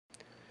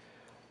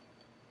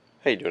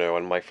How you doing,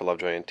 everyone? Mike for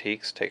Lovejoy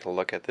Antiques. Taking a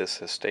look at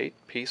this estate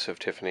piece of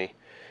Tiffany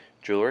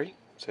jewelry.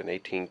 It's an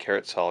 18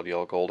 karat solid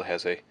yellow gold. It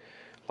has a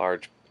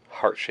large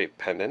heart-shaped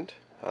pendant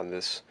on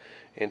this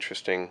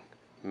interesting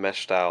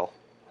mesh style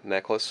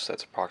necklace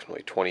that's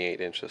approximately 28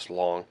 inches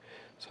long,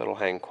 so it'll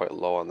hang quite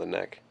low on the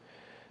neck.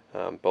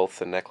 Both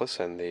the necklace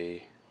and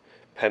the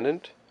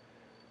pendant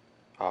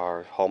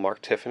are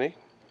hallmark Tiffany.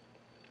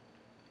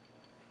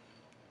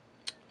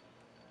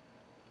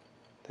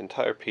 The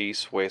entire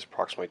piece weighs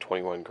approximately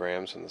 21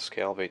 grams in the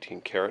scale of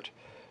 18 karat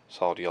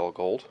solid yellow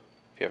gold.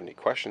 If you have any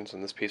questions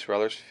on this piece or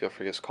others, feel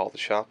free to just call the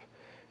shop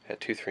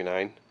at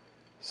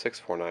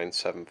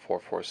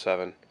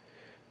 239-649-7447,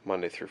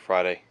 Monday through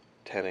Friday,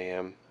 10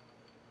 a.m.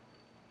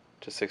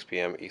 to 6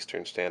 p.m.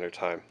 Eastern Standard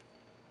Time.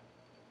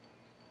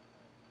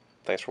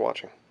 Thanks for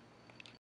watching.